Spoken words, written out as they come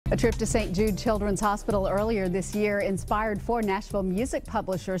A trip to St. Jude Children's Hospital earlier this year inspired 4 Nashville music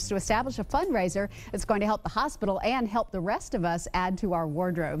publishers to establish a fundraiser that's going to help the hospital and help the rest of us add to our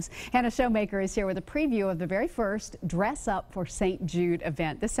wardrobes. Hannah Showmaker is here with a preview of the very first Dress Up for St. Jude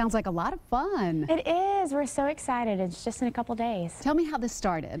event. This sounds like a lot of fun. It is. We're so excited. It's just in a couple days. Tell me how this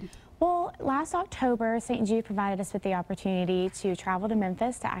started. Well, last October, St. Jude provided us with the opportunity to travel to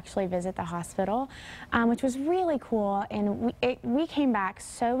Memphis to actually visit the hospital, which was really cool. And we came back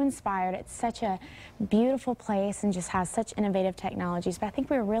so inspired. It's such a beautiful place and just has such innovative technologies. But I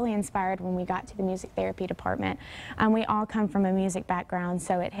think we were really inspired when we got to the music therapy department. We all come from a music background,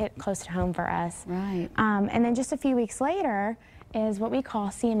 so it hit close to home for us. Right. And then just a few weeks later is what we call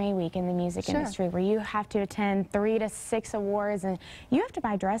CMA Week in the music industry, where you have to attend 3 to 6 awards and you have to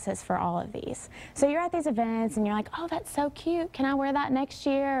buy dresses for all of these. So you're at these events and you're like, oh, that's so cute. Can I wear that next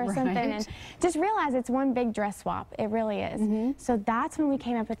year or something? And just realize it's one big dress swap. It really is. So that's when we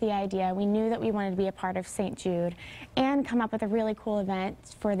came up with the idea. We knew that we wanted to be a part of St. Jude and come up with a really cool event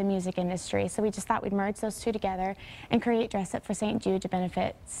for the music industry. So we just thought we'd merge those two together and create Dress Up for St. Jude to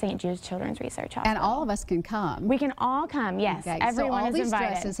benefit St. Jude's Children's Research Hospital. And all of us can come. We can all come, yes. Okay. Everyone so all is these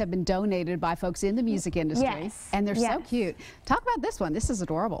invited. dresses have been donated by folks in the music industry. Yes. And they're so cute. Talk about this one. This is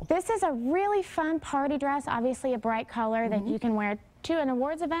adorable. This is a really fun party dress, obviously a bright color that you can wear to an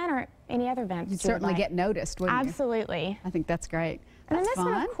awards event or any other event. You'd certainly get noticed, wouldn't you? Absolutely. I think that's great. And then That's this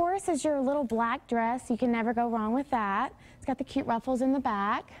fun. one, of course, is your little black dress. You can never go wrong with that. It's got the cute ruffles in the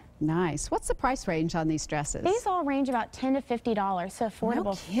back. Nice. What's the price range on these dresses? These all range about $10 to $50, so affordable.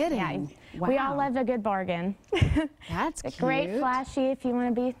 No kidding. Yeah, wow. We all love a good bargain. That's cute. Great, flashy if you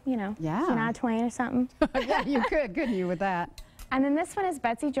want to be, you know, Shania Twain or something. Yeah, you could, couldn't you, with that? And then this one is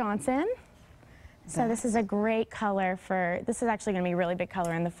Betsy Johnson. So this is a great color for, this is actually going to be a really big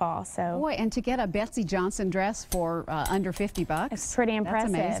color in the fall. So boy, and to get a Betsy Johnson dress for under $50. It's pretty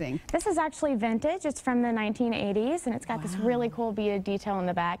impressive. That's amazing. This is actually vintage. It's from the 1980s, and it's got this really cool beaded detail in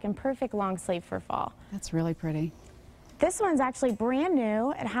the back and perfect long sleeve for fall. That's really pretty. This one's actually brand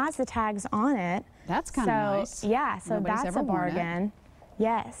new. It has the tags on it. That's kind of nice. Yeah, so Nobody's that's ever a worn bargain. it.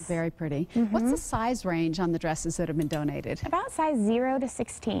 Yes. Very pretty. What's the size range on the dresses that have been donated? About size 0 to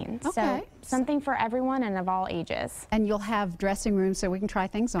 16. Okay. So something for everyone and of all ages. And you'll have dressing rooms so we can try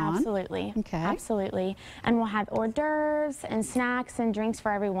things on. Absolutely. Okay. Absolutely. And we'll have hors d'oeuvres and snacks and drinks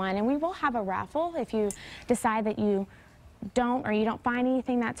for everyone. And we will have a raffle if you decide that you don't find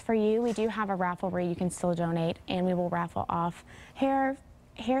anything that's for you. We do have a raffle where you can still donate, and we will raffle off hair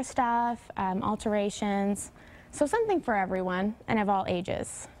stuff, alterations. So something for everyone and of all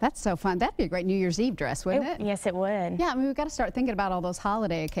ages. That's so fun. That'd be a great New Year's Eve dress, wouldn't it? Yes, it would. Yeah, I mean, we've got to start thinking about all those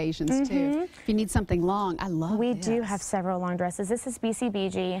holiday occasions, too. If you need something long, I love We this. do have several long dresses. This is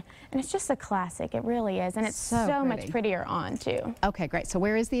BCBG, and it's just a classic. It really is, and it's so much prettier on, too. Okay, great. So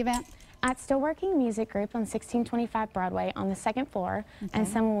where is the event? At Still Working Music Group on 1625 Broadway on the 2nd floor, and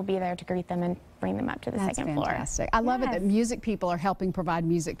someone will be there to greet them and bring them up to the second floor. That's fantastic. I love it that music people are helping provide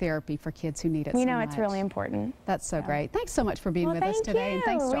music therapy for kids who need it so much. It's really important. That's so great. Thanks so much for being with us today, and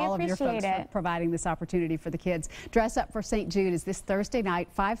thanks to all of your folks for providing this opportunity for the kids. Dress Up for St. Jude is this Thursday night,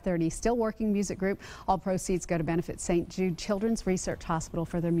 5:30, Still Working Music Group. All proceeds go to benefit St. Jude Children's Research Hospital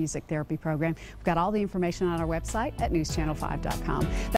for their music therapy program. We've got all the information on our website at newschannel5.com.